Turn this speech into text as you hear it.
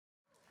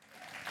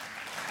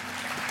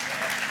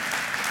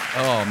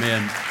Oh,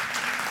 man.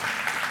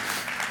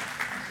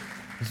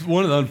 It's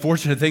one of the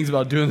unfortunate things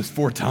about doing this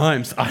 4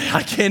 times.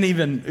 I can't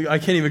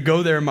even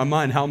go there in my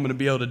mind how I'm going to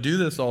be able to do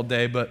this all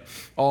day, but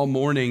all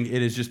morning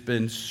it has just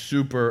been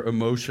super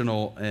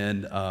emotional,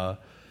 and a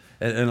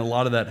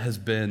lot of that has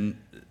been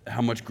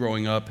how much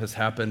growing up has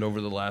happened over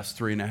the last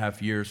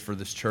 3.5 years for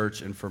this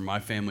church and for my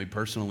family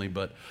personally,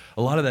 but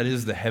a lot of that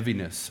is the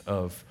heaviness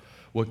of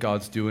what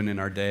God's doing in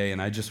our day,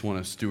 and I just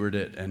want to steward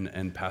it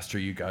and pastor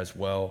you guys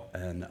well,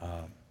 and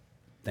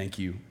thank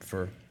you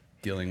for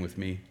dealing with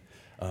me.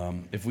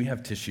 If we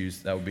have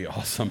tissues, that would be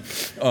awesome.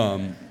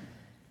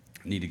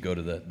 Need to go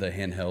to the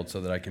handheld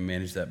so that I can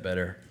manage that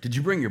better. Did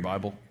you bring your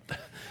Bible?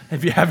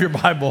 If you have your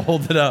Bible,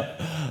 hold it up.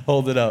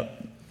 Hold it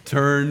up.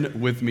 Turn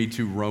with me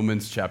to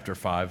Romans chapter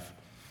 5.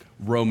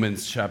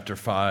 Romans chapter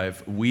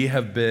 5. We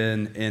have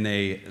been in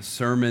a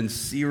sermon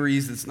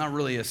series. It's not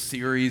really a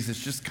series.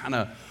 It's just kind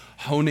of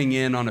honing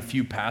in on a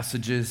few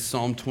passages.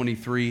 Psalm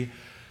 23,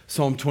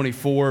 Psalm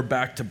 24,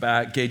 back to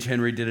back. Gage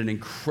Henry did an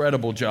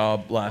incredible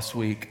job last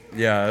week.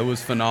 Yeah, it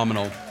was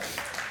phenomenal.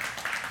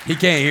 He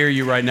can't hear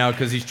you right now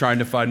because he's trying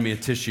to find me a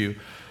tissue.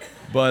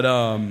 But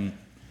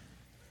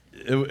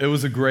it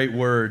was a great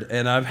word.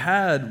 And I've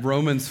had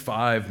Romans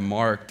 5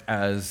 marked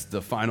as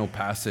the final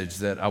passage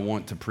that I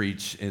want to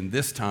preach in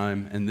this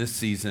time and this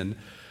season.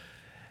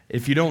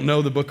 If you don't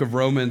know the book of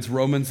Romans,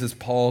 Romans is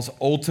Paul's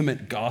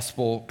ultimate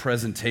gospel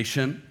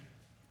presentation.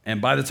 And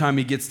by the time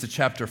he gets to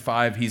chapter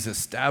 5, he's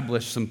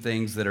established some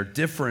things that are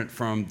different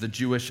from the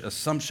Jewish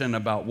assumption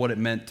about what it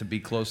meant to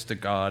be close to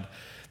God.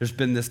 There's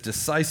been this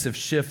decisive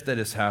shift that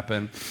has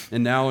happened.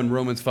 And now in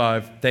Romans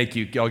 5, thank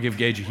you. I'll give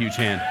Gage a huge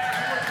hand.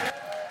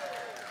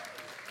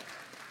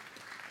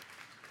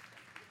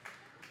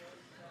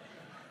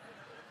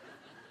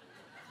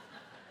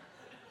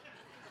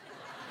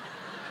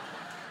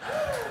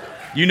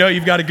 You know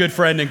you've got a good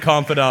friend and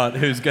confidant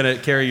who's going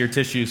to carry your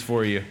tissues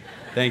for you.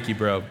 Thank you,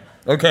 bro.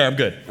 Okay, I'm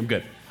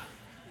good.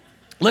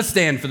 Let's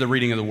stand for the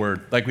reading of the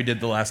word like we did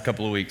the last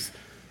couple of weeks.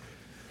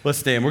 Let's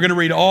stand. We're going to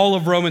read all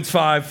of Romans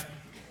 5.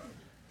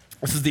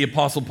 This is the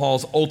Apostle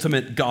Paul's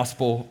ultimate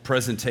gospel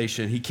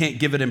presentation. He can't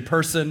give it in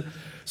person,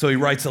 so he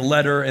writes a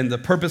letter, and the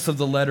purpose of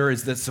the letter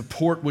is that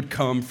support would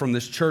come from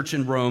this church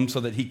in Rome so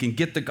that he can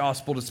get the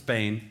gospel to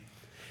Spain.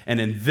 And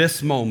in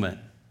this moment,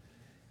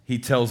 he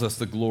tells us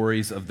the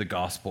glories of the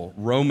gospel.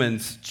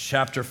 Romans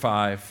chapter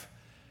 5,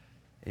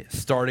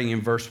 starting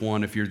in verse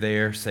 1. If you're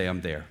there, say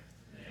I'm there.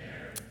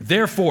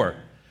 Therefore,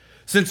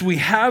 since we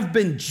have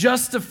been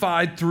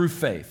justified through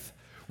faith,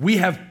 we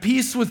have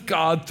peace with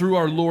God through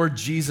our Lord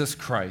Jesus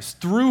Christ,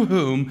 through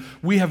whom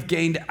we have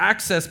gained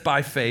access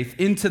by faith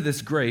into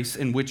this grace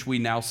in which we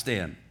now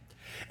stand.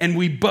 And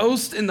we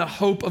boast in the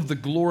hope of the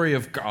glory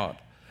of God.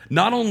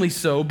 Not only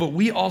so, but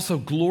we also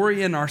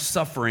glory in our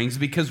sufferings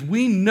because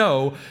we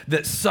know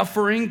that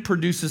suffering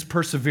produces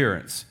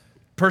perseverance.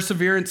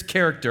 Perseverance,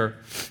 character,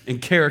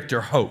 and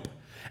character, hope.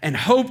 And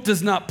hope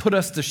does not put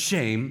us to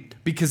shame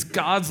because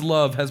God's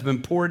love has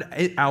been poured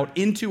out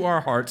into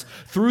our hearts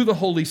through the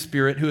Holy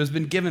Spirit who has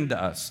been given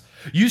to us.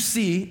 You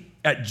see,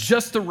 at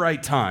just the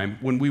right time,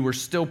 when we were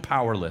still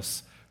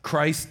powerless,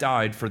 Christ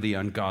died for the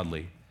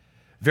ungodly.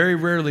 Very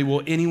rarely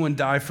will anyone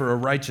die for a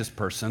righteous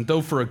person,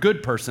 though for a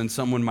good person,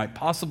 someone might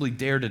possibly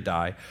dare to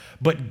die.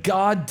 But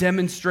God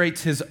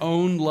demonstrates his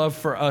own love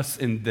for us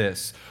in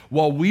this.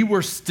 While we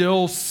were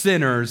still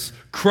sinners,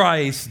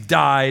 Christ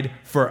died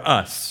for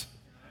us.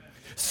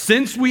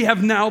 Since we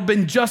have now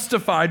been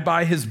justified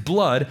by his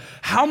blood,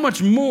 how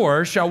much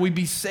more shall we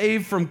be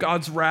saved from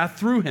God's wrath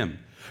through him?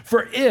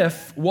 For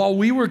if, while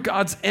we were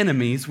God's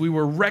enemies, we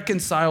were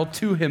reconciled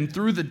to him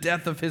through the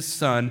death of his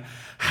son,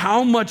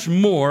 how much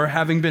more,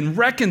 having been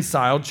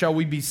reconciled, shall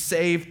we be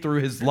saved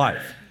through his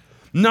life?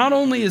 Not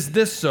only is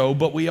this so,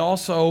 but we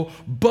also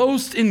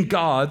boast in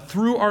God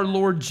through our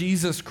Lord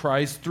Jesus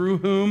Christ, through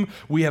whom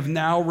we have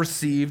now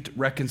received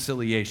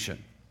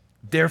reconciliation.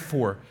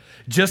 Therefore,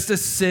 just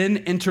as sin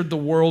entered the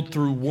world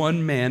through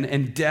one man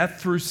and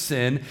death through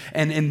sin,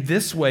 and in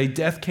this way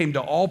death came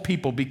to all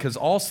people because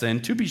all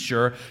sinned. To be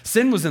sure,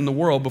 sin was in the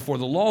world before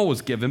the law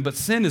was given, but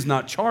sin is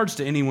not charged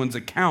to anyone's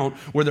account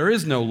where there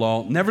is no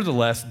law.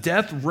 Nevertheless,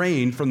 death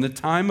reigned from the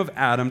time of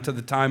Adam to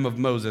the time of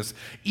Moses,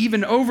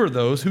 even over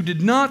those who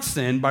did not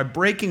sin by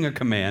breaking a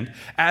command,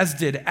 as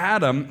did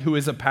Adam, who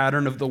is a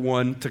pattern of the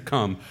one to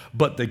come.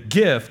 But the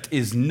gift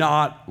is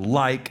not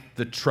like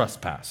the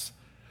trespass.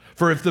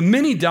 For if the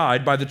many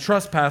died by the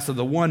trespass of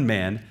the one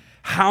man,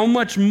 how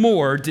much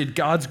more did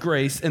God's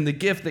grace and the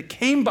gift that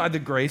came by the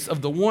grace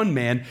of the one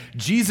man,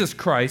 Jesus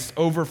Christ,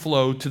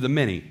 overflow to the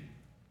many?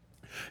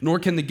 Nor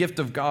can the gift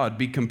of God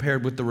be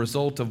compared with the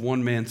result of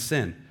one man's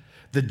sin.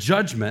 The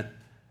judgment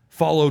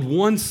followed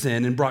one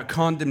sin and brought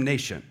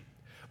condemnation,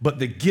 but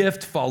the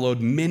gift followed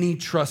many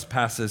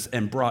trespasses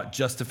and brought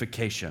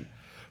justification.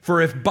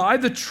 For if by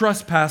the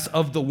trespass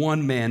of the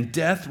one man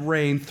death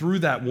reigned through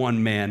that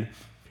one man,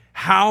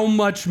 how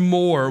much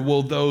more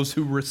will those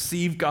who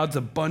receive God's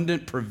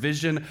abundant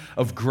provision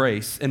of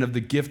grace and of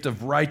the gift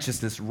of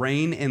righteousness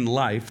reign in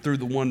life through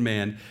the one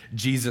man,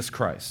 Jesus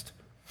Christ?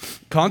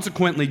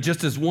 Consequently,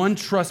 just as one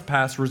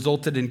trespass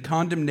resulted in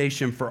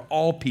condemnation for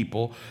all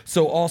people,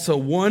 so also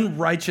one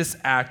righteous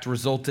act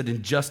resulted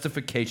in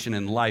justification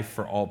and life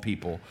for all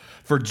people.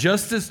 For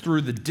just as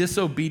through the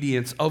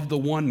disobedience of the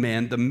one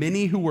man, the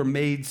many who were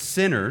made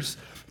sinners,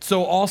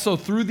 so also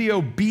through the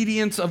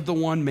obedience of the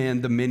one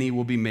man, the many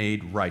will be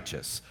made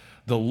righteous.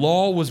 The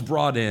law was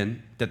brought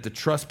in that the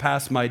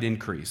trespass might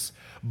increase,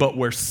 but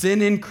where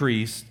sin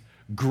increased,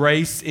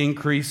 grace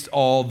increased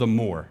all the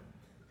more.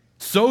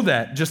 So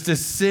that just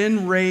as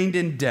sin reigned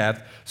in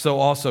death, so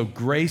also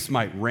grace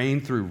might reign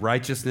through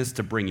righteousness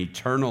to bring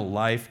eternal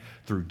life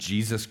through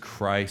Jesus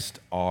Christ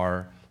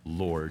our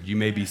Lord. You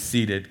may be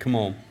seated. Come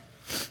on.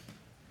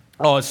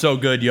 Oh, it's so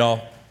good,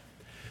 y'all.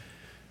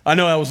 I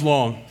know that was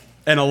long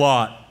and a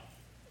lot.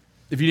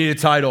 If you need a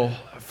title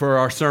for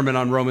our sermon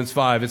on Romans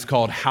 5, it's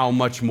called How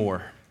Much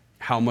More?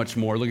 How much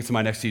more? Look at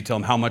somebody next to you, tell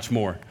them, how much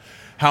more?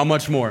 How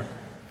much more?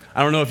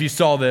 I don't know if you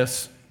saw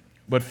this,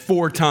 but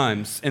 4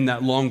 times in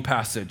that long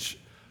passage,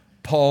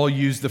 Paul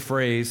used the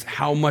phrase,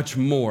 how much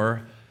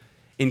more,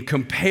 in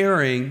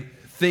comparing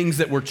things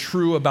that were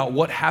true about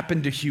what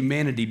happened to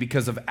humanity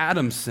because of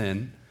Adam's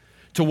sin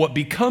to what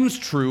becomes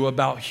true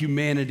about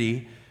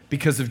humanity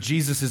because of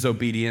Jesus'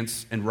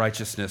 obedience and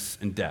righteousness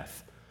and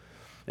death.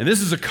 And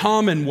this is a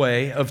common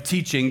way of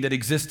teaching that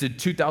existed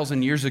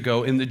 2,000 years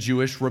ago in the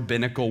Jewish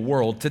rabbinical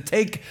world, to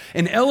take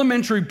an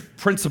elementary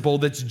principle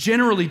that's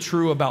generally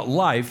true about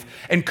life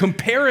and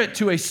compare it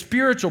to a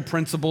spiritual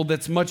principle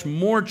that's much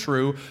more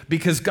true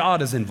because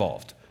God is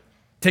involved.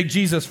 Take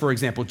Jesus, for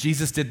example.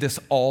 Jesus did this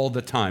all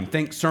the time.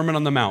 Think Sermon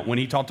on the Mount when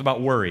he talked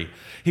about worry.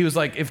 He was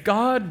like, if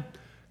God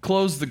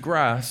clothes the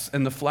grass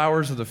and the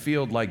flowers of the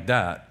field like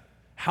that,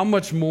 how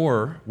much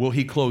more will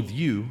he clothe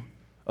you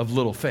of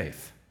little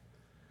faith?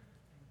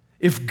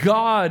 If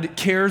God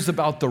cares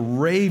about the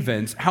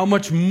ravens, how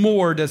much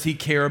more does he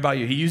care about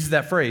you? He uses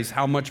that phrase,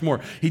 how much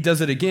more? He does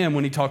it again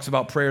when he talks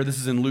about prayer. This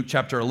is in Luke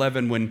chapter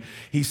 11 when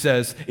he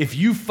says, if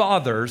you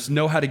fathers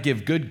know how to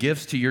give good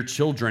gifts to your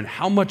children,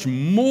 how much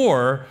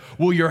more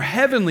will your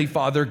heavenly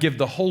Father give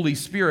the Holy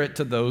Spirit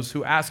to those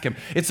who ask him?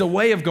 It's a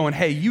way of going,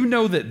 hey, you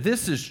know that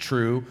this is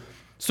true,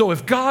 so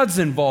if God's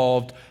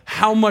involved,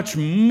 how much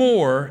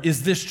more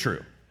is this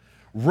true?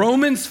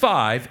 Romans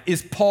 5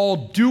 is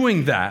Paul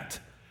doing that,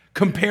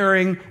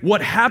 comparing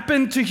what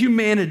happened to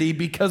humanity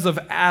because of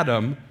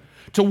Adam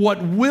to what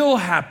will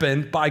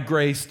happen by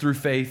grace through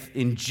faith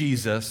in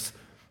Jesus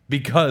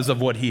because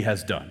of what he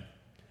has done.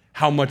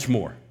 How much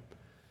more?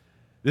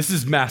 This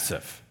is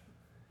massive.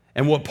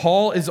 And what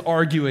Paul is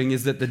arguing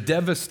is that the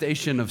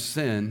devastation of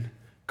sin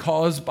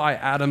caused by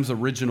Adam's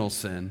original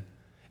sin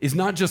is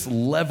not just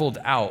leveled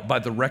out by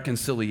the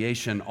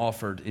reconciliation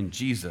offered in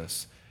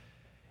Jesus.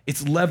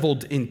 It's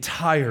leveled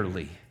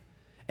entirely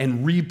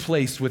and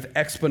replaced with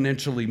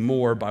exponentially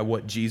more by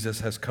what Jesus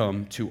has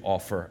come to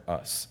offer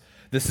us.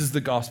 This is the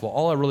gospel.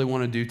 All I really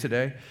want to do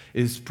today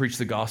is preach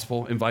the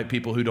gospel, invite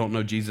people who don't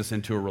know Jesus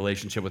into a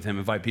relationship with him,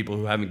 invite people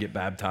who haven't get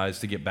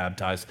baptized to get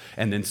baptized,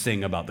 and then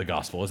sing about the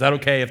gospel. Is that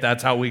okay if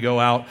that's how we go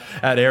out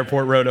at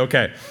Airport Road?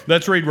 Okay,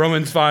 let's read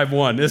Romans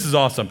 5:1. This is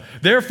awesome.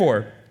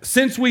 Therefore,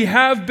 since we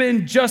have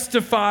been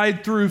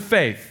justified through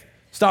faith.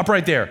 Stop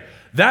right there.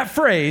 That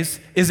phrase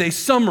is a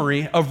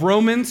summary of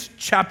Romans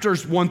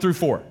chapters 1 through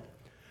 4.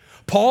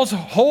 Paul's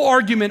whole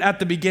argument at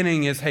the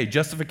beginning is, hey,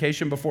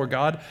 justification before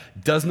God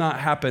does not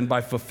happen by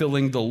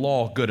fulfilling the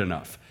law good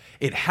enough.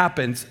 It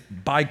happens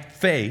by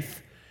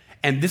faith,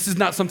 and this is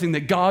not something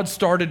that God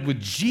started with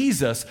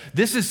Jesus.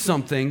 This is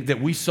something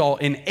that we saw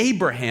in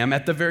Abraham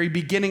at the very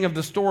beginning of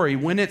the story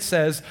when it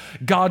says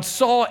God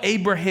saw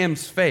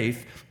Abraham's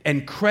faith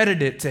and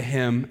credited it to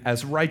him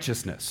as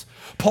righteousness.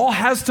 Paul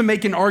has to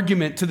make an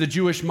argument to the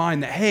Jewish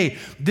mind that, hey,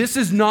 this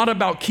is not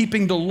about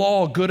keeping the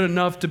law good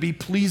enough to be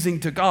pleasing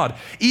to God.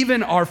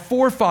 Even our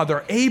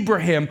forefather,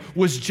 Abraham,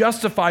 was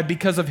justified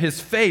because of his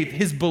faith,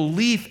 his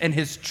belief, and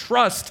his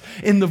trust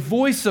in the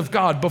voice of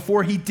God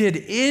before he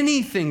did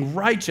anything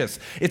righteous.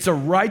 It's a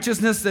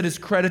righteousness that is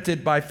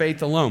credited by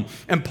faith alone.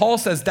 And Paul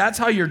says that's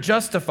how you're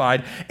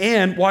justified.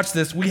 And watch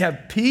this, we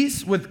have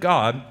peace with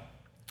God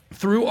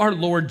through our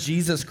Lord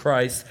Jesus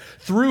Christ,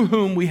 through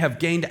whom we have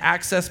gained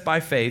access by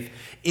faith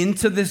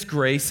into this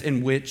grace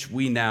in which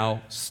we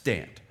now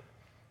stand.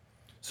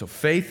 So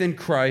faith in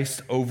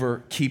Christ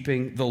over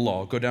keeping the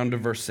law. Go down to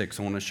verse 6.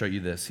 I want to show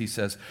you this. He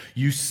says,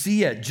 you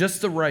see at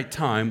just the right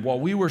time, while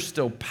we were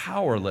still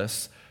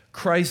powerless,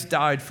 Christ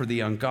died for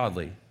the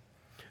ungodly.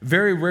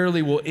 Very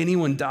rarely will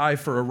anyone die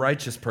for a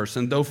righteous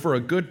person, though for a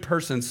good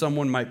person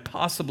someone might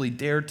possibly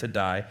dare to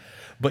die.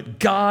 But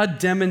God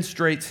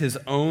demonstrates his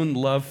own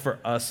love for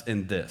us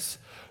in this.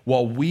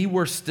 While we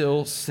were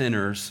still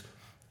sinners,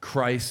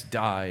 Christ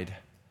died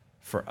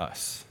for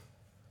us.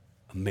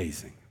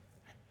 Amazing.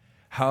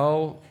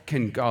 How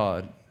can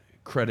God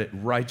credit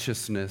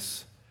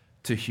righteousness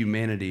to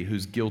humanity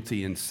who's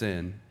guilty in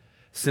sin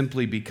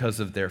simply because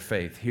of their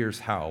faith?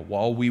 Here's how.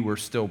 While we were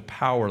still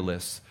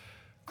powerless,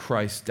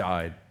 Christ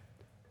died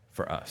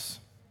for us.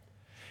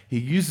 He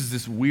uses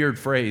this weird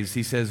phrase.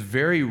 He says,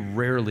 very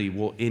rarely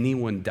will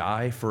anyone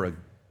die for a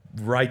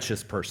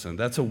righteous person.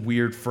 That's a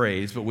weird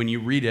phrase, but when you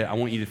read it, I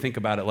want you to think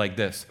about it like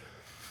this.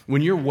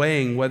 When you're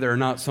weighing whether or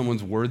not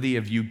someone's worthy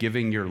of you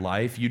giving your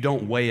life, you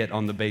don't weigh it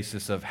on the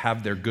basis of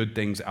have their good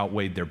things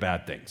outweighed their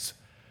bad things.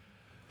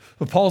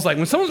 But Paul's like,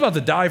 when someone's about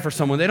to die for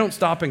someone, they don't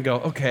stop and go,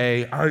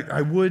 okay,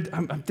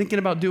 I'm thinking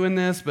about doing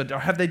this, but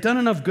have they done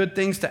enough good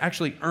things to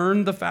actually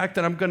earn the fact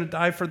that I'm going to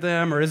die for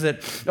them? Or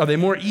are they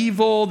more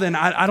evil than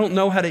I don't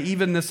know how to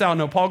even this out?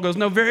 No, Paul goes,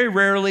 no, very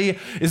rarely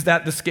is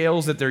that the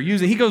scales that they're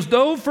using. He goes,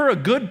 though for a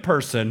good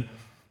person,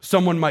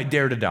 someone might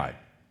dare to die.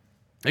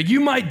 Like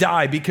you might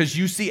die because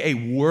you see a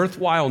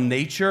worthwhile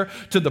nature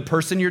to the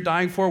person you're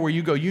dying for where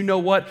you go, you know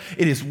what?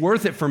 It is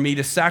worth it for me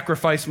to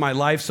sacrifice my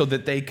life so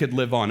that they could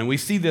live on. And we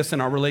see this in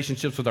our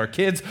relationships with our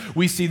kids.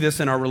 We see this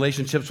in our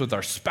relationships with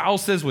our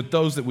spouses, with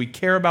those that we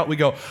care about. We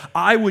go,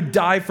 I would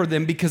die for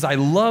them because I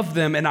love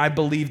them and I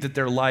believe that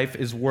their life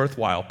is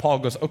worthwhile. Paul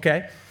goes,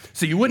 okay.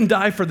 So you wouldn't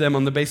die for them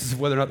on the basis of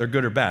whether or not they're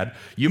good or bad.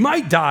 You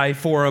might die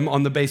for them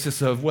on the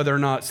basis of whether or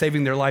not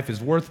saving their life is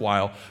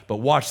worthwhile.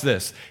 But watch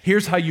this.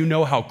 Here's how you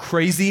know how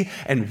crazy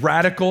and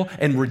radical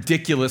and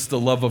ridiculous the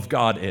love of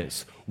God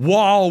is.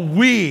 While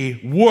we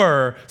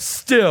were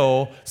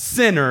still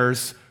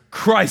sinners,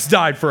 Christ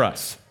died for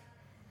us.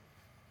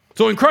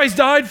 So when Christ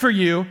died for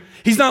you,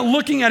 he's not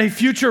looking at a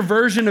future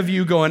version of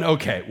you going,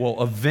 okay,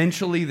 well,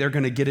 eventually they're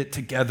going to get it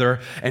together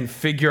and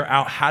figure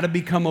out how to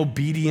become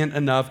obedient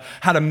enough,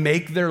 how to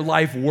make their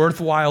life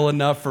worthwhile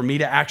enough for me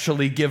to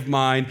actually give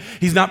mine.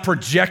 He's not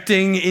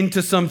projecting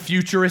into some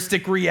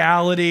futuristic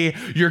reality,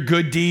 your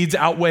good deeds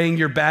outweighing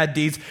your bad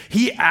deeds.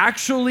 He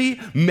actually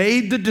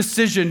made the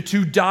decision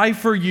to die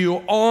for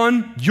you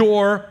on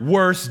your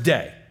worst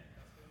day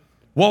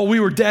while we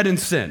were dead in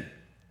sin.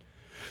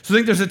 So I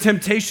think there's a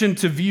temptation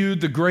to view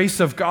the grace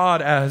of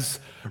God as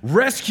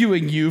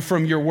rescuing you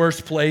from your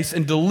worst place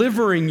and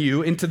delivering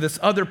you into this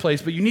other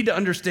place. But you need to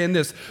understand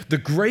this. The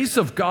grace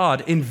of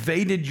God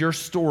invaded your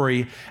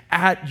story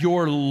at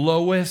your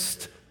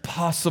lowest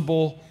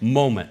possible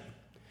moment.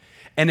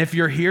 And if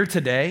you're here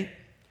today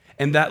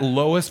and that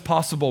lowest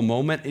possible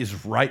moment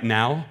is right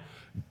now,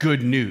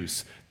 good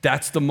news.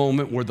 That's the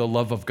moment where the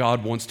love of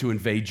God wants to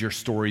invade your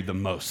story the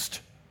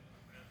most.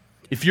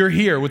 If you're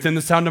here within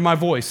the sound of my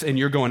voice and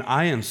you're going,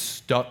 I am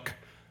stuck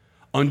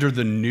under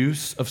the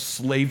noose of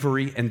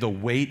slavery and the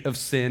weight of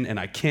sin, and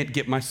I can't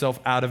get myself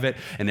out of it,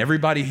 and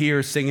everybody here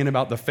is singing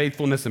about the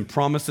faithfulness and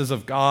promises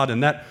of God,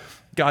 and that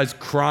guy's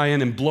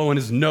crying and blowing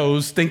his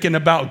nose thinking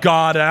about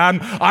God, and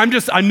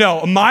I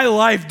know my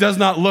life does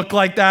not look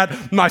like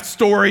that. My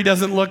story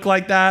doesn't look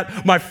like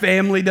that. My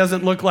family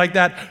doesn't look like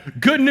that.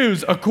 Good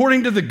news,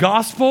 according to the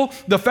gospel,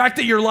 the fact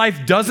that your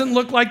life doesn't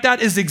look like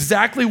that is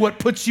exactly what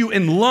puts you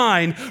in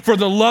line for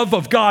the love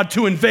of God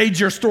to invade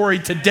your story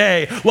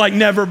today like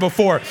never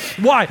before.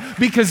 Why?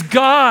 Because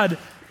God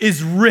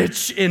is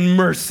rich in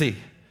mercy.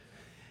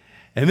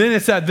 And then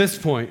it's at this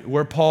point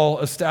where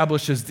Paul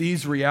establishes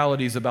these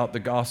realities about the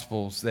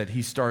Gospels that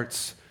he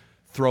starts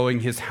throwing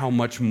his how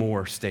much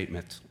more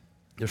statement.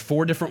 There's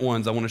 4 different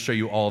ones. I want to show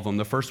you all of them.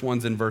 The first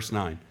one's in verse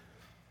 9.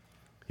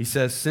 He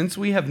says, since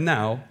we have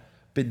now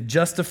been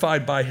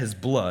justified by his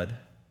blood,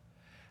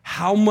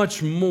 how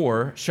much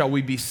more shall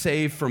we be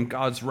saved from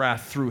God's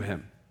wrath through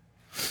him?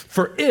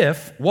 For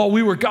if, while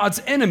we were God's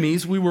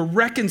enemies, we were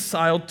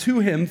reconciled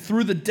to him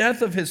through the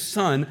death of his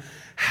Son,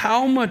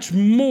 how much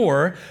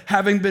more,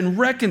 having been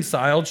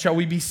reconciled, shall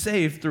we be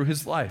saved through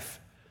his life?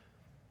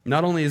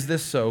 Not only is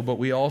this so, but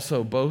we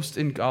also boast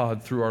in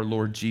God through our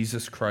Lord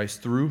Jesus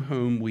Christ, through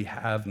whom we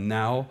have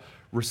now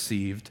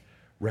received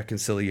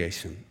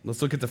reconciliation.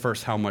 Let's look at the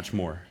first how much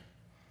more.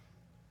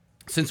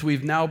 Since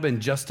we've now been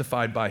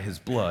justified by his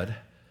blood,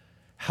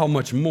 how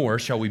much more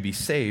shall we be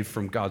saved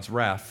from God's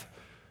wrath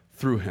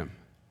through him?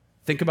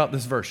 Think about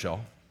this verse,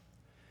 y'all.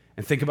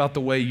 And think about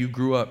the way you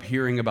grew up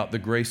hearing about the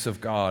grace of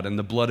God and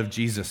the blood of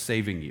Jesus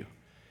saving you.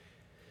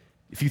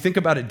 If you think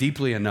about it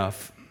deeply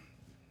enough,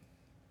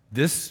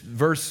 this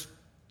verse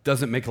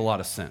doesn't make a lot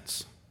of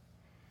sense.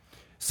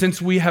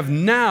 Since we have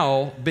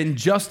now been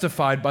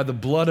justified by the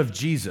blood of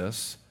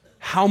Jesus,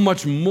 how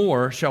much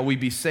more shall we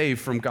be saved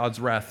from God's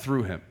wrath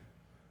through him?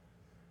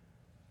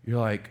 You're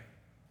like,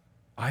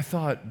 I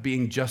thought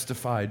being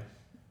justified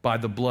by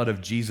the blood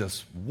of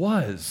Jesus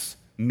was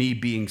me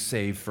being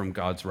saved from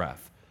God's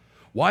wrath.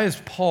 Why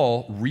is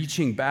Paul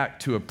reaching back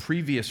to a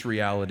previous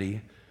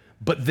reality,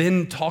 but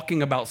then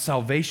talking about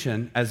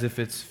salvation as if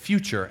it's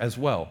future as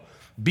well?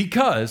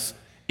 Because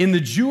in the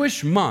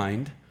Jewish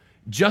mind,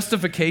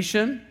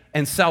 justification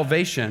and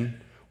salvation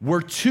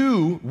were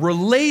 2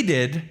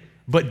 related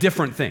but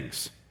different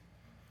things.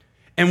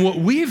 And what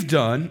we've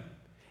done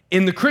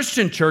in the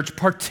Christian church,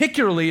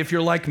 particularly if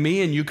you're like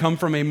me and you come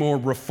from a more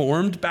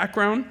reformed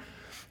background,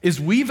 is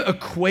we've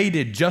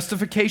equated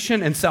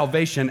justification and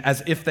salvation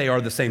as if they are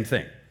the same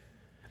thing.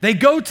 They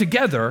go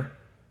together,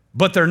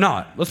 but they're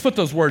not. Let's put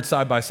those words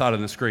side by side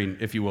on the screen,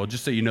 if you will,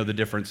 just so you know the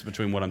difference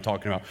between what I'm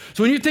talking about.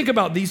 So when you think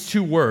about these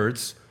 2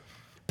 words,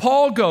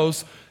 Paul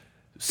goes,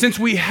 since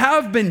we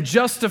have been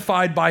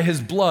justified by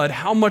his blood,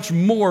 how much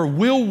more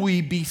will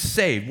we be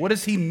saved? What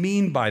does he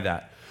mean by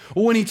that?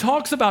 Well, when he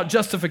talks about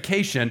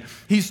justification,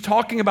 he's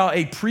talking about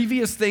a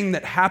previous thing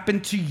that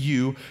happened to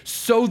you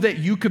so that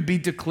you could be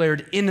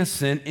declared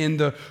innocent in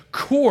the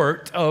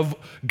court of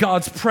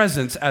God's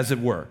presence, as it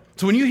were.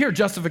 So when you hear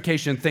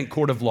justification, think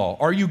court of law.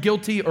 Are you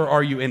guilty or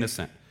are you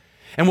innocent?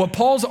 And what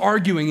Paul's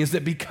arguing is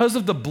that because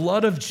of the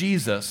blood of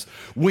Jesus,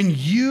 when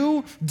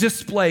you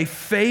display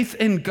faith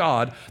in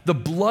God, the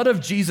blood of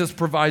Jesus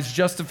provides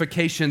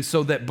justification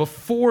so that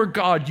before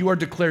God you are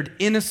declared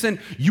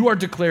innocent, you are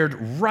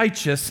declared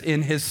righteous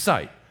in his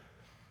sight.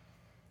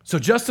 So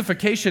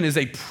justification is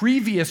a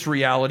previous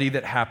reality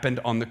that happened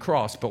on the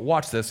cross. But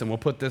watch this, and we'll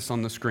put this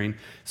on the screen.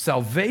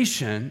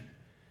 Salvation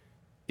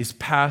is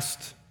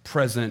past,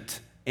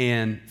 present,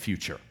 and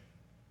future.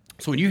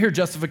 So when you hear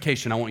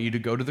justification, I want you to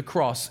go to the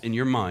cross in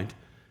your mind,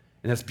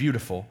 and that's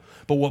beautiful.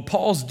 But what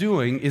Paul's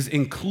doing is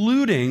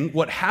including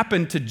what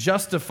happened to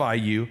justify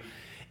you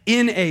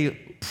in a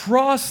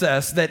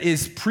process that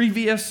is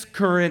previous,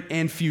 current,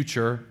 and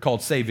future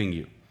called saving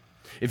you.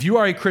 If you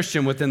are a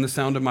Christian within the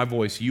sound of my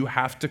voice, you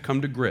have to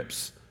come to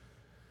grips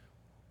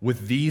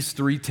with these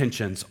three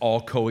tensions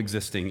all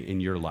coexisting in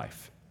your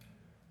life.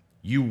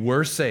 You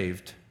were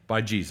saved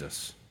by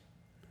Jesus.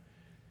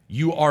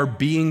 You are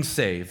being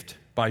saved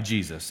by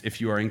Jesus if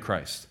you are in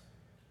Christ,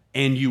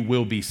 and you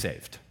will be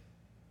saved.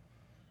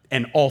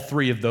 And all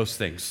three of those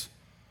things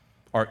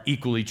are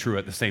equally true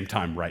at the same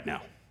time right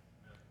now.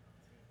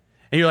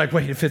 And you're like,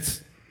 wait, if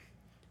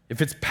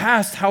it's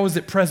past, how is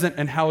it present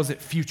and how is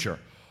it future?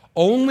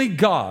 Only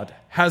God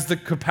has the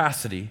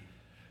capacity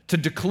to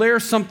declare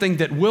something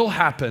that will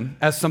happen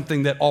as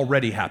something that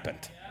already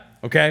happened,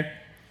 okay?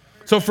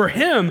 So for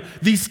him,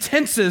 these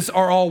tenses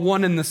are all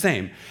one and the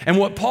same. And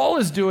what Paul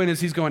is doing is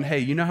he's going, hey,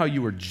 you know how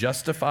you were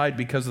justified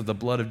because of the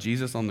blood of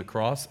Jesus on the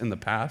cross in the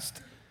past?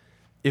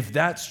 If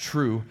that's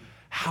true,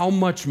 how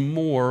much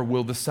more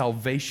will the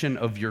salvation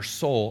of your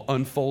soul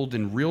unfold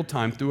in real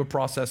time through a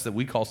process that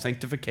we call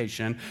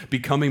sanctification,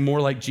 becoming more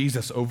like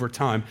Jesus over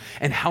time?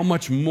 And how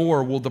much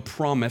more will the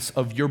promise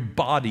of your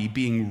body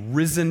being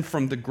risen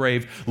from the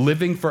grave,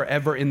 living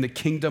forever in the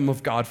kingdom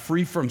of God,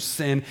 free from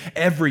sin,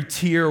 every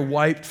tear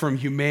wiped from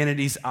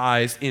humanity's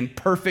eyes, in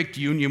perfect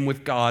union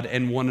with God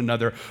and one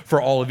another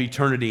for all of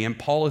eternity? And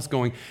Paul is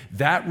going,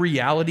 that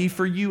reality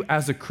for you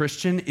as a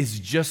Christian is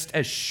just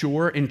as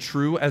sure and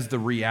true as the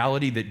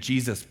reality that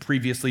Jesus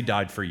previously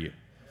died for you.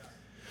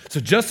 So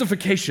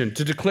justification,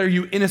 to declare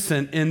you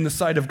innocent in the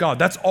sight of God,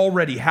 that's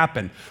already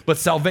happened. But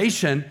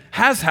salvation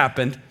has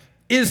happened,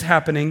 is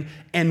happening,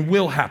 and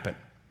will happen.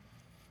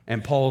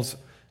 And Paul's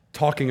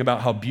talking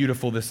about how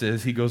beautiful this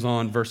is. He goes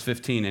on, verse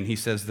 15, and he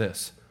says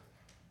this,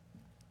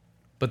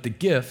 but the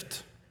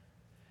gift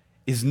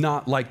is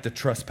not like the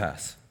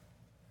trespass.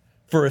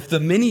 For if the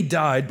many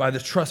died by the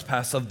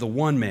trespass of the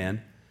one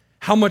man,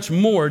 how much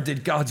more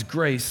did God's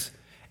grace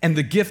and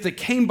the gift that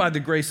came by the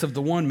grace of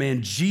the one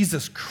man,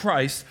 Jesus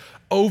Christ,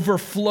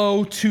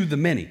 overflow to the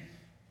many?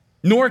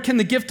 Nor can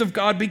the gift of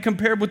God be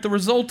compared with the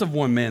result of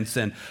one man's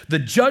sin. The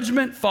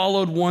judgment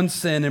followed one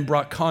sin and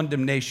brought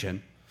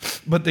condemnation,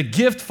 but the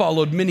gift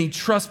followed many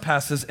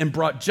trespasses and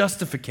brought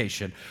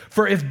justification.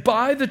 For if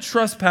by the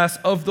trespass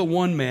of the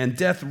one man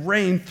death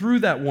reigned through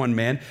that one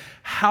man,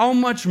 how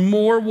much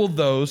more will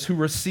those who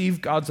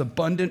receive God's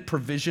abundant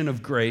provision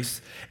of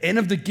grace and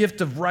of the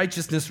gift of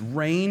righteousness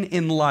reign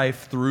in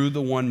life through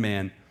the one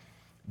man,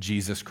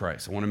 Jesus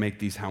Christ? I want to make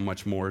these how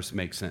much mores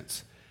make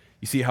sense.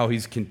 You see how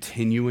he's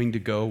continuing to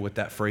go with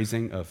that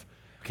phrasing of,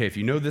 okay, if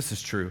you know this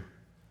is true,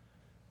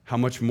 how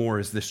much more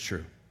is this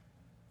true?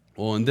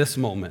 Well, in this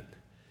moment,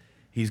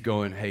 he's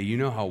going, hey, you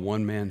know how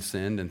one man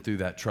sinned and through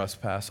that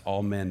trespass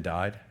all men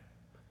died?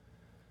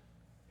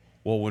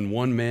 Well, when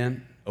one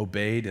man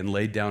obeyed and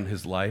laid down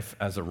his life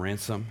as a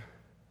ransom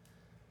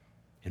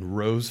and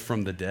rose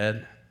from the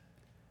dead,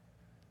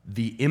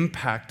 the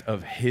impact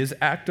of his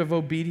act of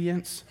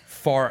obedience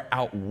far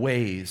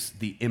outweighs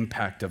the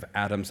impact of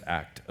Adam's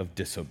act of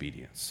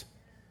disobedience.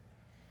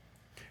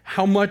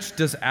 How much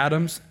does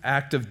Adam's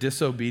act of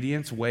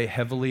disobedience weigh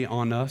heavily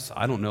on us?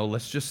 I don't know.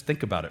 Let's just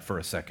think about it for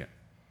a second.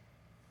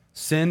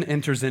 Sin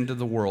enters into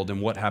the world,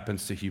 and what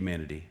happens to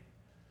humanity?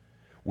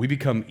 We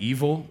become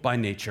evil by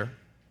nature.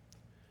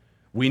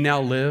 We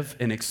now live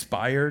in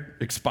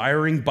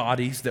expiring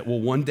bodies that will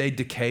one day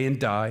decay and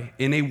die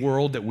in a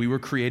world that we were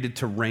created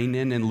to reign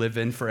in and live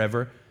in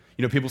forever.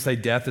 You know, people say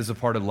death is a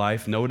part of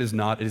life. No, it is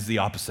not. It is the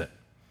opposite.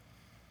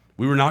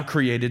 We were not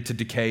created to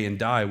decay and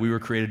die. We were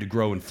created to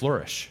grow and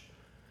flourish.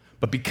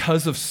 But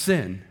because of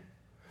sin,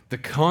 the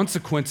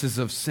consequences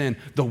of sin,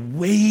 the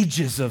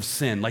wages of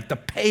sin, like the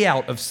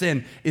payout of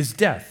sin, is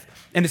death.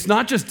 And it's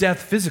not just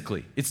death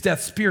physically, it's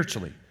death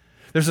spiritually.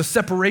 There's a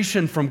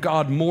separation from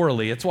God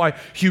morally. It's why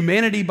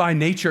humanity by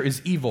nature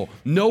is evil.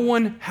 No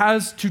one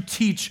has to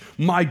teach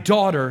my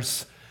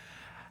daughters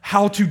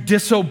how to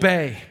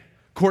disobey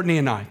Courtney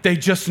and I. They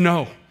just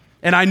know.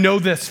 And I know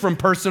this from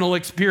personal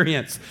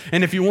experience.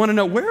 And if you want to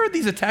know, where are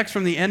these attacks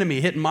from the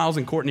enemy hitting Miles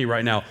and Courtney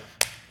right now?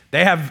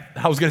 They have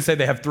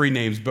 3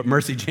 names, but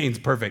Mercy Jane's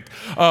perfect.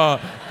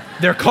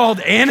 They're called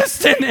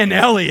Aniston and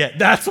Elliot.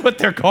 That's what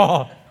they're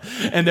called.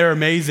 and they're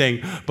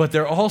amazing, but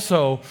they're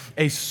also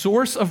a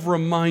source of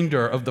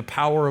reminder of the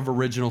power of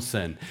original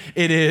sin.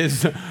 It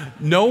is,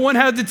 no one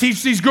had to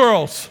teach these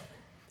girls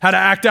how to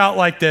act out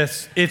like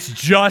this. It's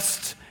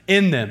just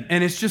in them,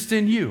 and it's just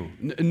in you.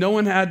 No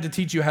one had to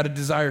teach you how to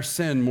desire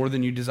sin more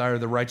than you desire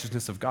the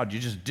righteousness of God. You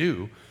just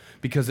do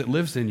because it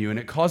lives in you, and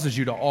it causes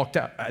you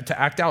to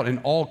act out in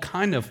all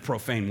kind of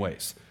profane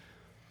ways.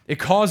 It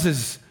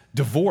causes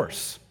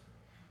divorce.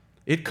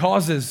 It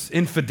causes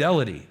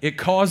infidelity. It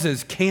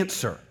causes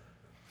cancer.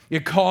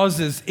 It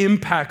causes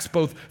impacts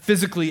both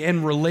physically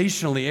and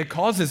relationally. It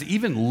causes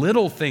even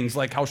little things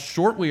like how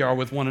short we are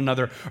with one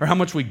another, or how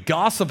much we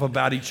gossip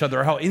about each other,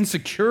 or how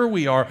insecure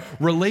we are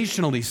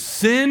relationally.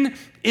 Sin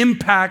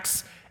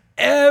impacts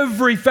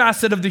every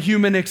facet of the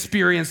human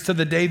experience to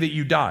the day that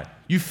you die.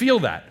 You feel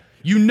that.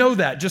 You know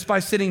that just by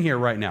sitting here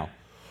right now.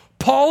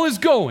 Paul is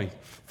going,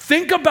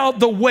 think about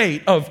the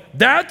weight of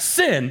that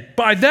sin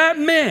by that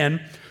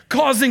man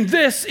causing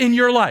this in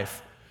your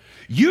life.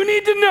 You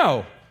need to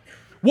know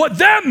what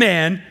that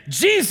man,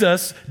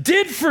 Jesus,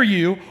 did for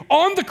you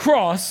on the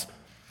cross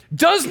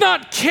does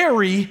not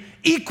carry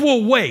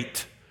equal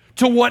weight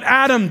to what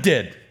Adam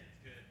did.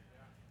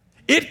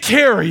 It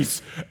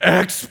carries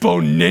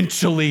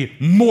exponentially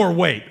more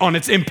weight on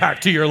its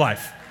impact to your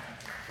life.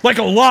 Like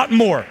a lot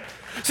more.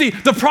 See,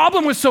 the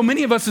problem with so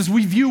many of us is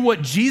we view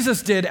what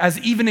Jesus did as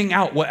evening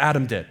out what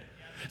Adam did.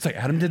 It's like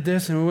Adam did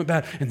this and we went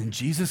bad, and then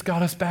Jesus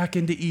got us back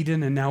into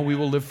Eden, and now we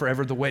will live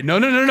forever the way.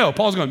 No.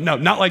 Paul's going, no,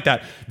 not like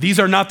that.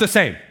 These are not the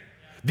same.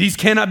 These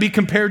cannot be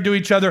compared to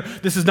each other.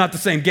 This is not the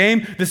same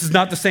game. This is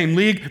not the same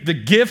league. The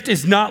gift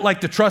is not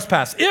like the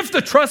trespass. If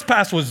the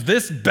trespass was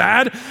this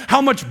bad,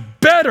 how much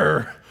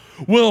better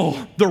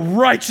will the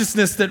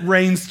righteousness that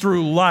reigns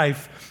through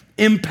life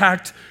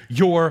impact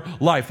your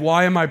life?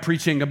 Why am I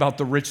preaching about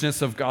the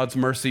richness of God's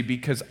mercy?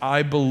 Because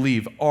I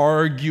believe,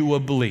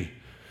 arguably,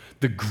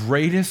 the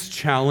greatest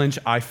challenge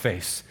I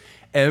face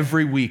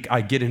every week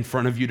I get in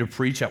front of you to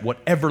preach at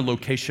whatever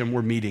location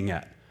we're meeting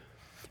at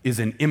is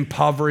an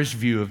impoverished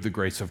view of the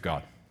grace of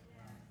God.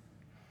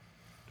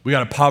 We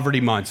got a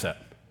poverty mindset.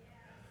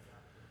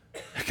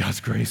 God's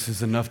grace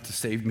is enough to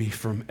save me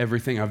from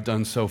everything I've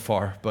done so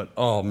far, but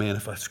oh man,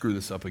 if I screw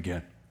this up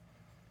again,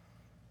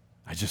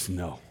 I just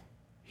know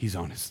he's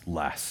on his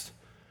last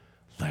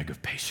leg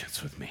of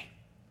patience with me.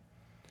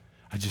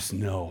 I just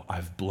know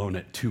I've blown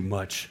it too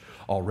much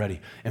already.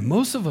 And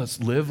most of us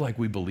live like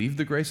we believe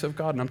the grace of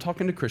God, and I'm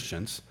talking to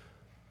Christians,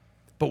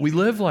 but we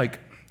live like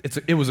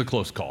it was a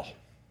close call.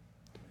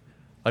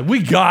 Like we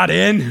got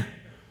in,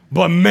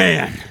 but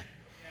man,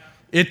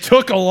 it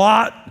took a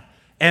lot,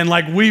 and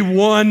like we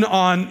won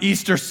on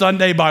Easter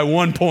Sunday by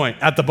 1 point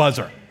at the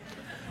buzzer.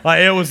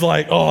 Like it was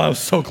like, oh, I was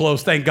so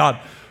close, thank God.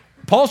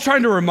 Paul's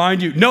trying to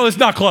remind you, no, it's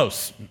not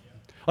close.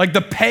 Like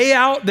the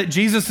payout that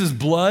Jesus'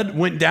 blood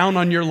went down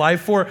on your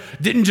life for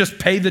didn't just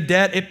pay the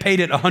debt, it paid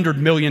it 100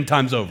 million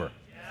times over.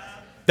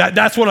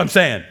 That's what I'm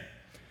saying.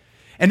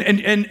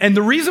 And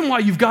the reason why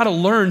you've got to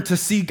learn to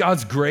see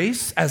God's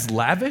grace as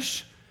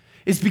lavish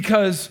is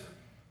because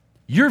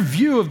your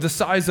view of the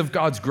size of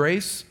God's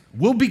grace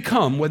will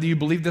become, whether you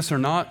believe this or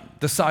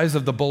not, the size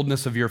of the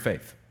boldness of your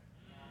faith.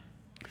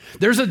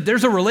 There's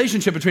a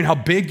relationship between how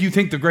big you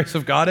think the grace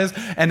of God is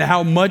and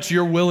how much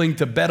you're willing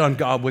to bet on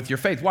God with your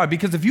faith. Why?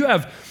 Because if you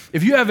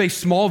have a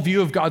small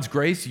view of God's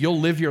grace, you'll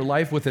live your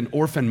life with an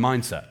orphan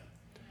mindset.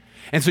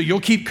 And so you'll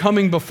keep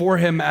coming before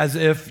him as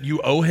if you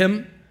owe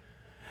him,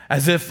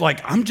 as if like,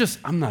 I'm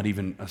not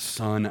even a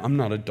son, I'm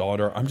not a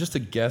daughter, I'm just a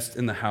guest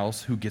in the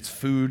house who gets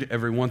food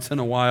every once in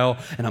a while,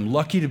 and I'm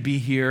lucky to be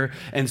here,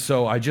 and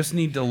so I just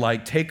need to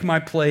like take my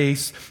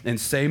place and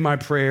say my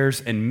prayers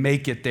and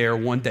make it there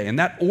one day. And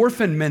that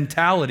orphan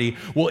mentality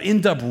will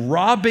end up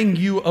robbing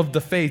you of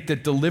the faith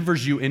that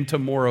delivers you into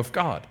more of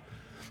God.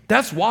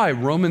 That's why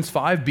Romans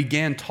 5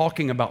 began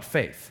talking about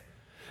faith.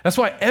 That's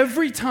why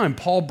every time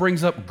Paul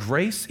brings up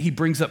grace, he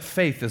brings up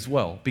faith as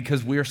well,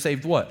 because we are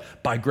saved what?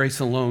 By grace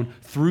alone,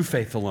 through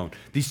faith alone.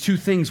 These two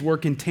things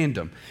work in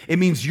tandem. It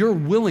means your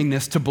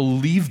willingness to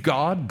believe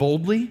God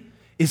boldly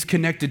is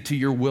connected to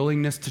your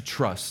willingness to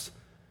trust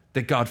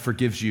that God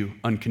forgives you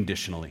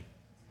unconditionally.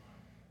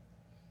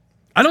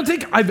 I don't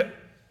think I've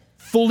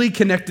fully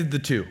connected the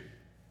two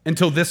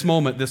until this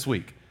moment this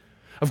week.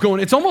 Of going,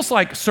 it's almost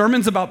like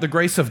sermons about the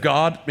grace of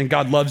God and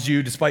God loves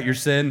you despite your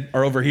sin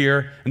are over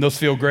here, and those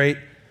feel great.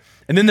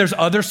 And then there's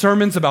other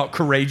sermons about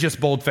courageous,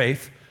 bold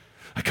faith.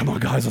 Like, come on,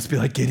 guys, let's be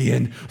like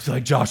Gideon. Let's be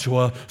like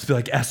Joshua. Let's be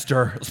like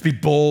Esther. Let's be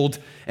bold.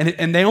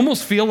 And they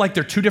almost feel like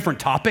they're two different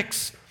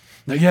topics.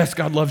 Now, yes,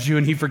 God loves you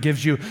and he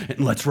forgives you, and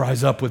let's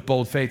rise up with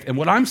bold faith. And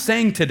what I'm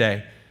saying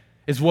today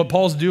is what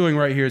Paul's doing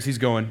right here is he's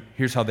going,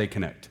 here's how they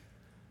connect.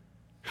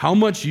 How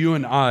much you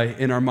and I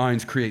in our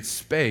minds create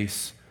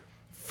space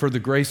for the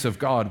grace of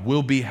God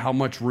will be how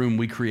much room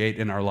we create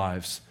in our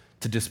lives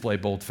to display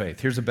bold faith.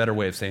 Here's a better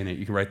way of saying it.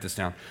 You can write this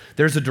down.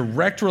 There's a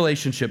direct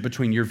relationship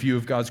between your view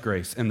of God's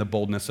grace and the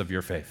boldness of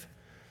your faith.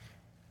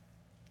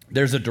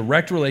 There's a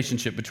direct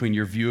relationship between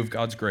your view of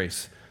God's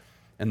grace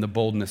and the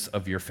boldness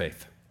of your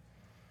faith.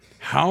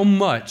 How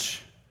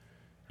much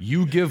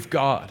you give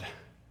God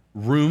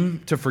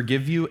room to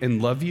forgive you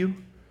and love you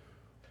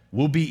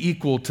will be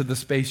equal to the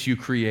space you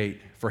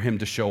create for him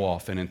to show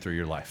off in and through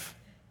your life.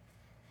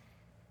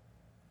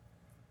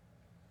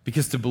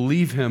 Because to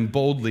believe him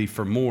boldly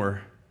for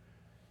more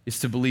is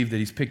to believe that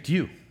he's picked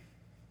you.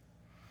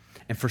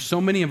 And for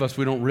so many of us,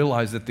 we don't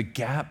realize that the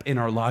gap in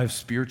our lives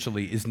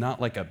spiritually is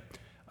not like a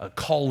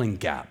calling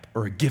gap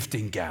or a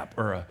gifting gap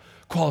or a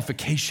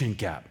qualification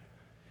gap.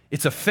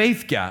 It's a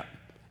faith gap.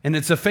 And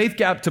it's a faith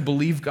gap to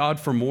believe God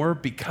for more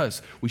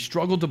because we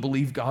struggle to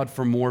believe God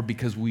for more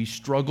because we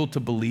struggle to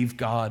believe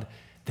God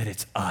that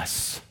it's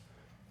us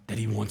that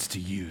he wants to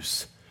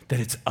use, that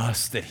it's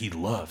us that he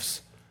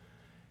loves.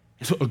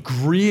 And so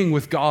agreeing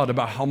with God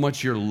about how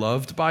much you're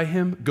loved by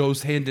him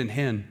goes hand in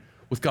hand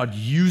with God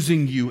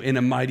using you in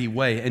a mighty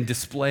way and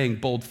displaying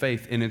bold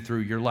faith in and through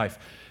your life.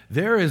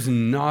 There is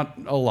not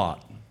a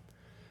lot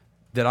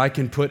that I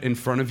can put in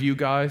front of you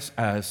guys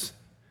as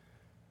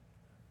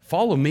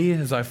follow me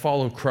as I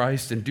follow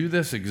Christ and do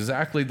this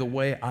exactly the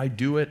way I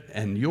do it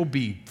and you'll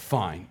be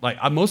fine. Like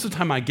most of the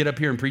time I get up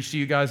here and preach to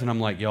you guys and I'm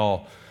like,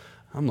 y'all,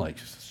 I'm like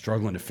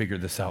struggling to figure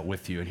this out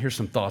with you. And here's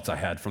some thoughts I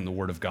had from the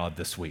Word of God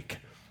this week.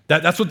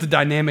 That's what the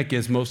dynamic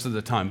is most of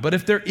the time. But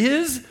if there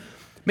is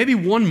maybe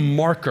one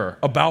marker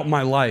about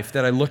my life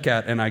that I look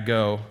at and I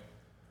go,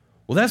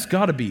 well, that's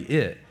got to be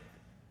it.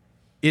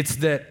 It's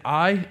that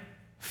I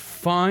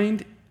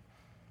find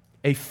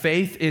a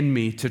faith in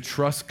me to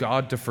trust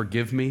God to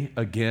forgive me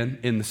again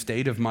in the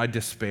state of my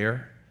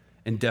despair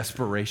and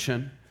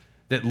desperation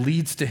that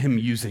leads to him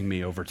using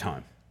me over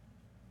time.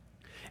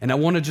 And I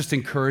want to just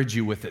encourage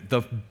you with it.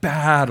 The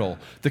battle,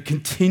 the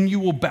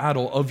continual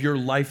battle of your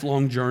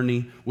lifelong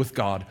journey with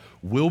God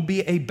will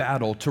be a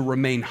battle to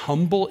remain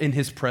humble in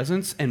his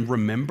presence and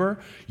remember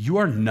you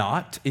are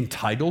not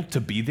entitled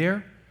to be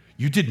there.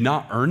 You did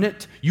not earn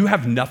it. You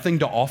have nothing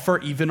to offer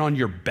even on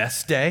your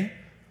best day.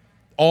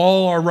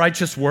 All our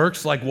righteous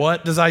works, like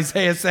what does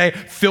Isaiah say?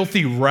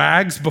 Filthy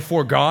rags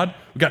before God.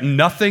 We've got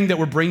nothing that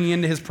we're bringing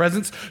into his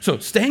presence. So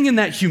staying in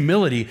that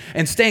humility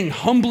and staying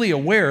humbly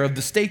aware of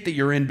the state that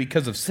you're in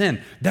because of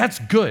sin, that's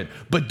good,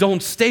 but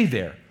don't stay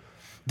there.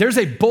 There's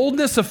a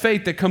boldness of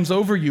faith that comes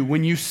over you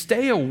when you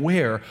stay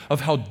aware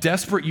of how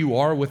desperate you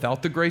are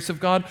without the grace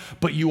of God,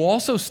 but you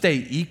also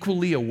stay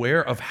equally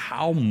aware of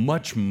how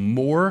much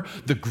more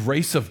the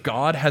grace of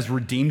God has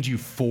redeemed you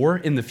for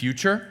in the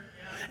future.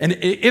 And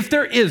if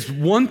there is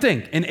one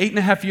thing in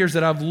 8.5 years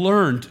that I've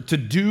learned to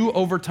do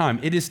over time,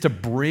 it is to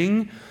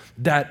bring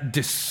that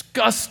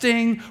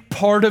disgusting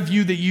part of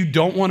you that you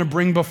don't want to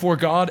bring before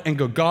God and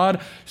go,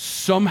 God,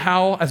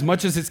 somehow, as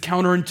much as it's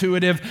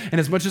counterintuitive and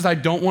as much as I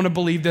don't want to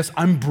believe this,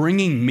 I'm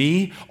bringing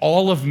me,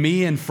 all of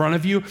me in front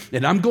of you,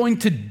 and I'm going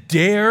to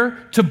dare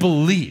to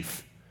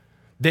believe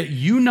that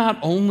you not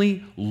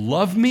only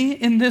love me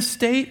in this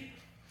state,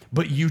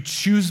 but you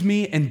choose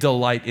me and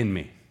delight in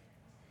me.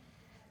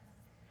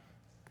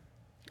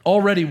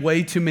 Already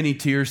way too many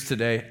tears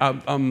today.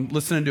 I'm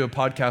listening to a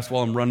podcast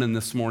while I'm running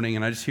this morning,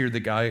 and I just hear the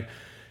guy,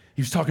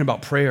 he was talking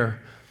about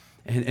prayer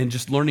and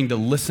just learning to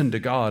listen to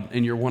God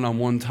in your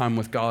one-on-one time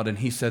with God. And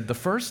he said, the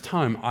first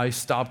time I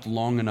stopped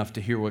long enough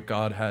to hear what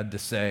God had to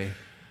say,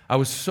 I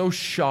was so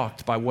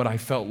shocked by what I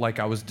felt like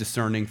I was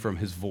discerning from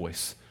his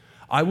voice.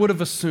 I would have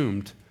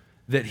assumed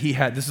that he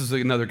had, this is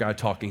another guy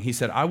talking, he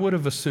said, I would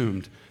have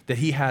assumed that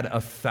he had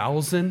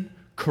 1,000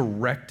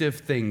 corrective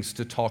things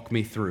to talk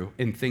me through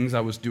in things I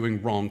was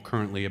doing wrong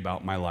currently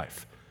about my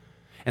life.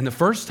 And the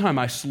first time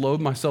I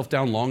slowed myself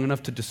down long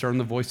enough to discern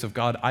the voice of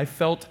God, I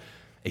felt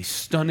a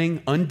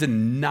stunning,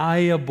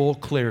 undeniable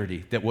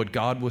clarity that what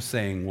God was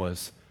saying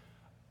was,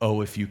 oh,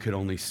 if you could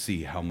only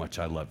see how much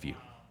I love you.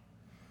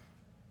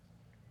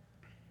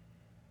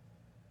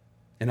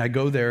 And I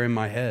go there in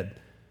my head.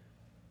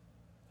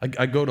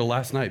 I go to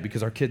last night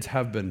because our kids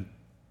have been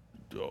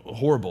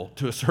horrible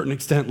to a certain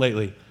extent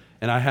lately.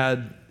 And I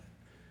had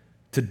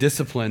to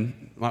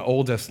discipline my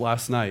oldest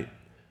last night.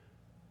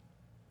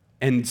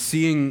 And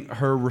seeing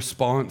her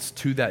response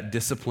to that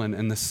discipline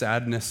and the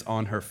sadness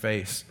on her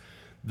face,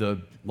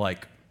 the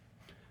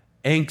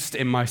angst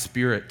in my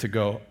spirit to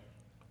go,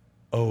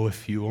 oh,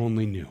 if you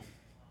only knew.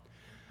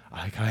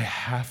 I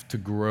have to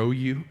grow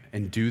you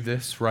and do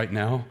this right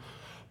now,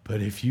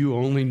 but if you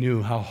only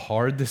knew how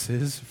hard this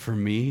is for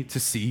me to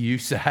see you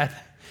sad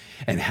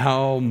and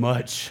how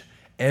much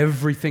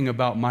everything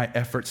about my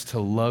efforts to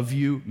love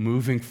you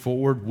moving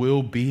forward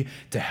will be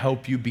to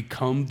help you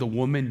become the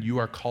woman you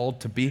are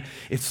called to be.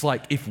 It's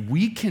like if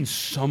we can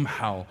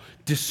somehow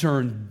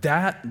discern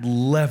that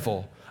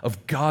level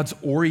of God's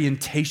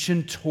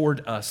orientation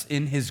toward us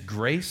in his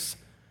grace,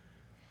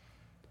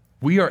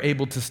 we are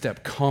able to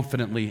step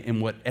confidently in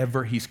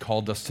whatever he's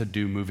called us to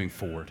do moving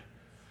forward.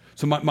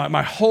 So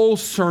my whole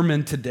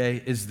sermon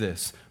today is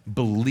this: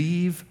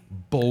 believe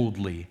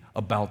boldly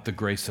about the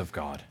grace of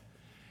God.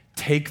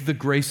 Take the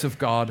grace of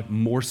God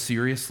more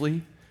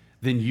seriously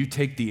than you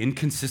take the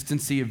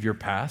inconsistency of your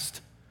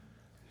past.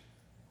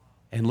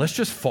 And let's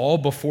just fall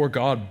before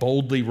God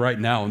boldly right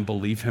now and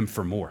believe him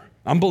for more.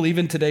 I'm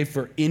believing today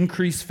for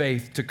increased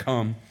faith to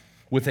come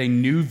with a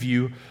new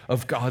view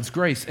of God's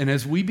grace. And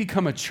as we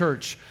become a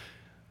church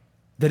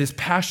that is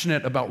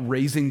passionate about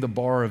raising the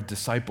bar of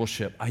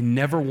discipleship, I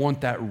never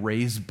want that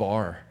raised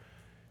bar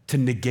to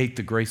negate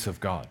the grace of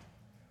God.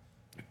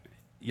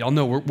 Y'all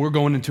know we're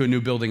going into a new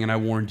building, and I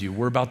warned you,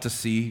 we're about to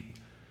see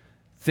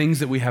things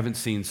that we haven't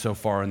seen so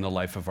far in the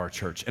life of our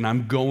church. And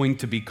I'm going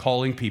to be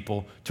calling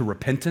people to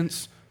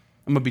repentance.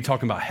 I'm going to be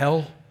talking about hell.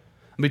 I'm going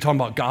to be talking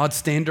about God's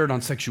standard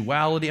on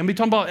sexuality. I'm going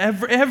to be talking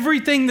about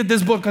everything that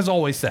this book has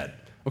always said,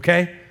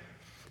 okay?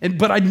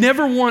 But I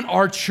never want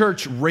our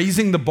church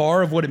raising the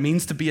bar of what it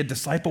means to be a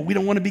disciple. We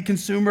don't want to be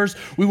consumers.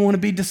 We want to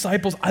be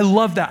disciples. I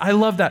love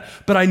that.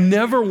 But I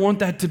never want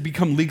that to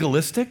become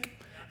legalistic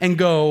and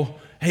go,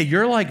 hey,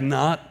 you're like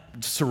not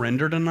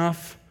surrendered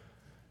enough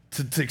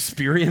to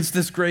experience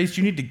this grace.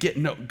 You need to get,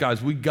 no,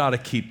 guys, we got to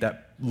keep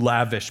that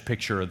lavish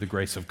picture of the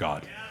grace of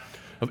God.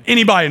 Of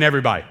anybody and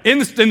everybody. In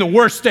the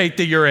worst state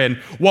that you're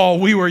in, while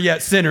we were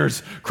yet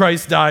sinners,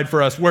 Christ died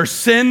for us. Where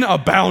sin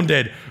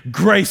abounded,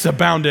 grace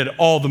abounded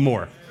all the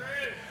more.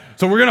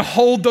 So we're going to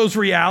hold those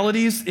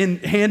realities in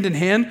hand,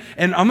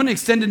 and I'm going to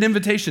extend an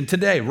invitation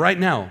today, right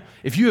now.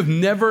 If you have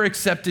never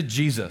accepted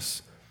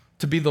Jesus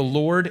to be the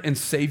Lord and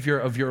Savior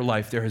of your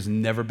life, there has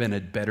never been a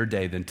better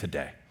day than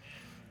today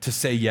to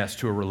say yes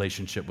to a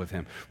relationship with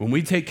him. When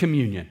we take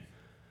communion,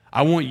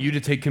 I want you to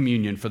take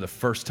communion for the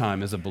first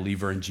time as a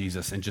believer in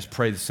Jesus and just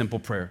pray the simple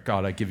prayer,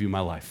 God, I give you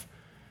my life.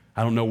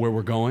 I don't know where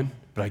we're going,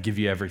 but I give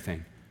you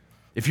everything.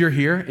 If you're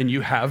here and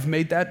you have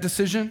made that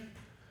decision,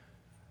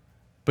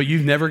 but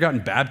you've never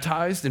gotten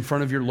baptized in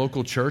front of your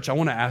local church, I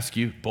want to ask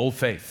you, bold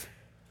faith.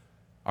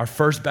 Our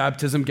first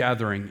baptism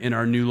gathering in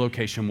our new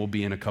location will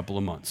be in a couple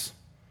of months.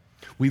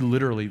 We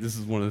literally, this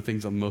is one of the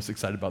things I'm most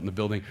excited about in the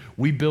building,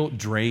 we built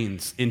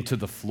drains into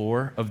the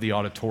floor of the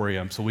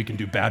auditorium so we can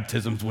do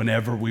baptisms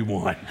whenever we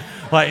want.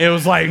 It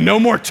was like no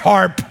more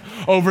tarp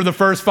over the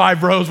first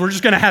 5 rows. We're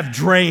just going to have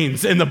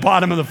drains in the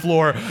bottom of the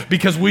floor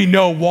because we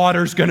know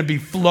water's going to be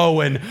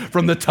flowing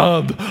from the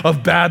tub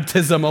of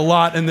baptism a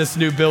lot in this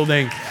new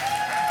building.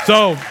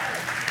 So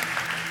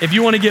if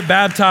you want to get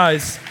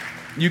baptized,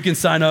 you can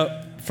sign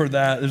up for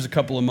that. There's a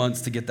couple of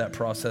months to get that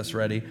process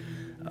ready.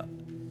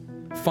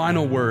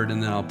 Final word,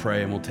 and then I'll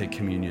pray and we'll take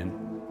communion.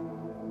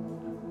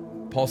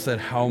 Paul said,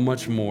 how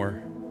much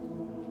more?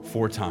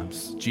 4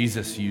 times.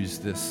 Jesus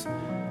used this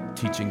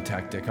teaching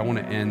tactic. I want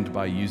to end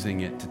by using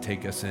it to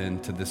take us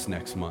into this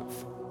next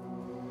month.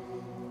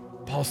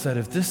 Paul said,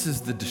 if this is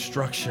the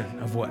destruction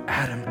of what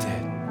Adam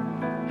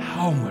did,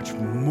 how much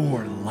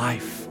more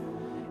life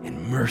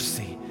and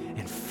mercy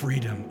and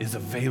freedom is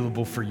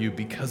available for you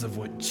because of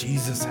what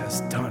Jesus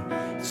has done.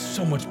 It's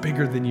so much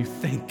bigger than you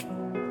think.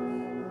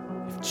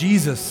 If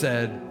Jesus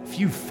said, if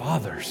you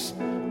fathers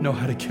know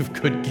how to give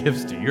good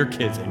gifts to your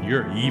kids and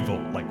you're evil,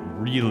 like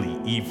really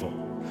evil,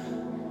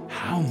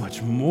 how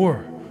much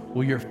more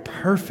will your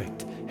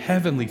perfect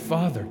Heavenly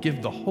Father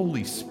give the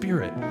Holy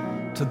Spirit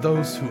to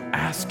those who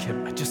ask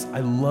him? I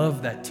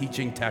love that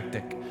teaching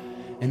tactic.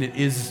 And it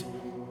is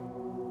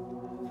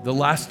the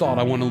last thought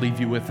I want to leave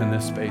you with in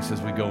this space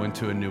as we go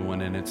into a new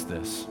one, and it's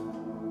this.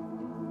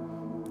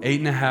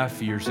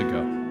 8.5 years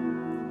ago,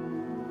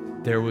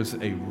 there was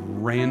a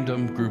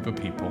random group of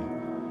people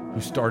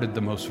who started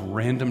the most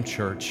random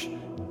church,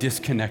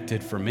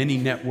 disconnected from any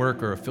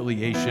network or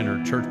affiliation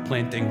or church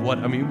planting.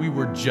 We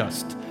were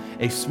just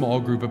a small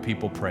group of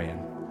people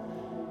praying.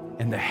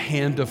 And the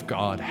hand of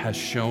God has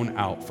shown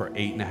out for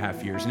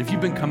 8.5 years. And if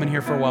you've been coming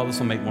here for a while, this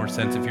will make more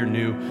sense. If you're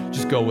new,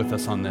 just go with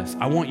us on this.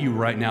 I want you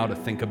right now to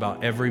think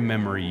about every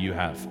memory you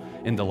have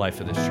in the life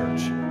of this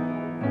church.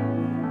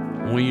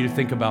 I want you to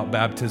think about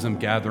baptism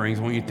gatherings.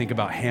 I want you to think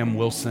about Ham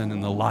Wilson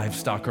and the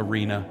livestock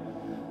arena.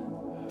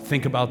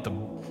 Think about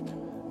the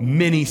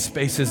many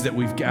spaces that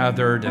we've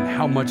gathered and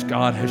how much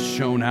God has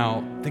shown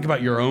out. Think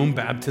about your own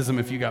baptism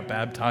if you got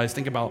baptized.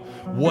 Think about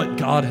what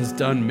God has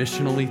done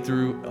missionally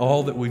through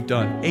all that we've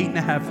done.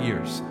 8.5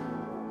 years.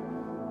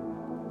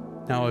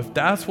 Now, if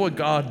that's what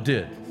God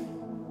did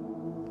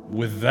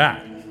with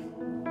that,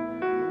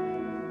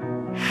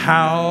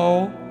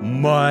 how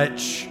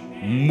much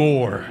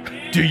more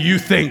do you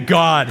think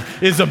God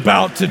is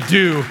about to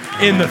do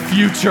in the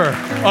future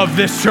of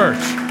this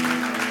church?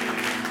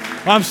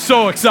 I'm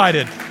so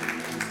excited.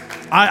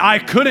 I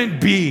couldn't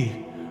be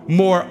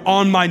more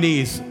on my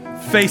knees,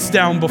 face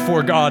down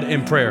before God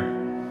in prayer.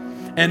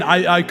 And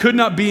I could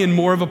not be in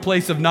more of a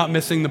place of not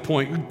missing the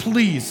point.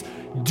 Please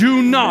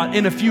do not,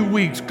 in a few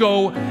weeks,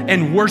 go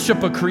and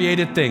worship a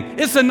created thing.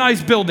 It's a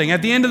nice building.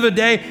 At the end of the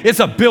day,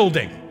 it's a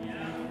building.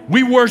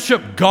 We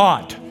worship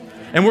God,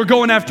 and we're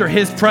going after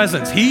his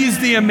presence. He's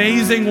the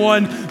amazing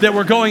one that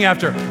we're going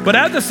after. But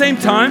at the same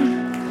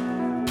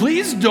time,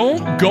 please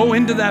don't go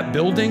into that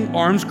building,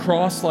 arms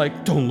crossed,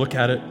 like, don't look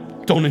at it.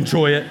 Don't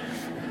enjoy it.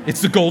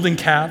 It's the golden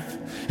calf.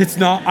 It's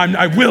not,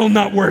 I will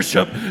not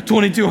worship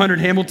 2200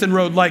 Hamilton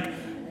Road.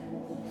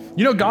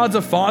 God's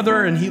a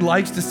father and he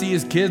likes to see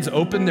his kids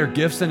open their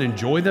gifts and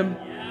enjoy them.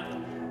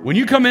 When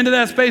you come into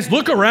that space,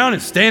 look around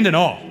and stand in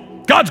awe.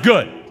 God's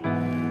good.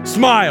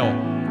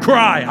 Smile,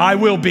 cry, I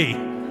will be.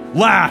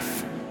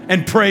 Laugh,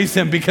 and praise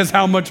him, because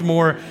how much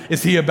more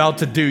is he about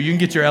to do? You can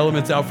get your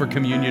elements out for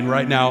communion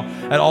right now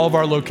at all of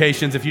our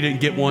locations. If you didn't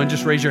get one,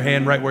 just raise your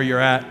hand right where you're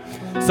at.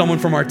 Someone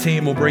from our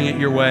team will bring it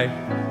your way.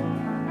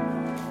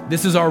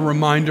 This is our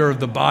reminder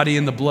of the body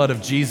and the blood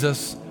of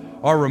Jesus,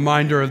 our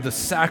reminder of the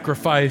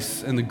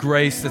sacrifice and the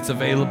grace that's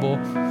available.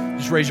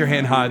 Just raise your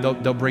hand high,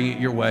 they'll bring it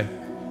your way.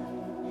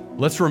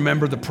 Let's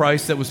remember the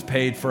price that was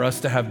paid for us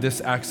to have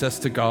this access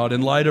to God.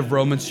 In light of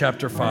Romans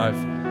chapter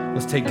 5,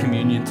 let's take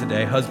communion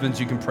today. Husbands,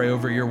 you can pray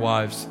over your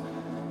wives,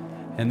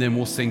 and then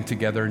we'll sing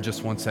together in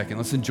just 1 second.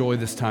 Let's enjoy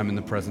this time in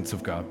the presence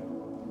of God.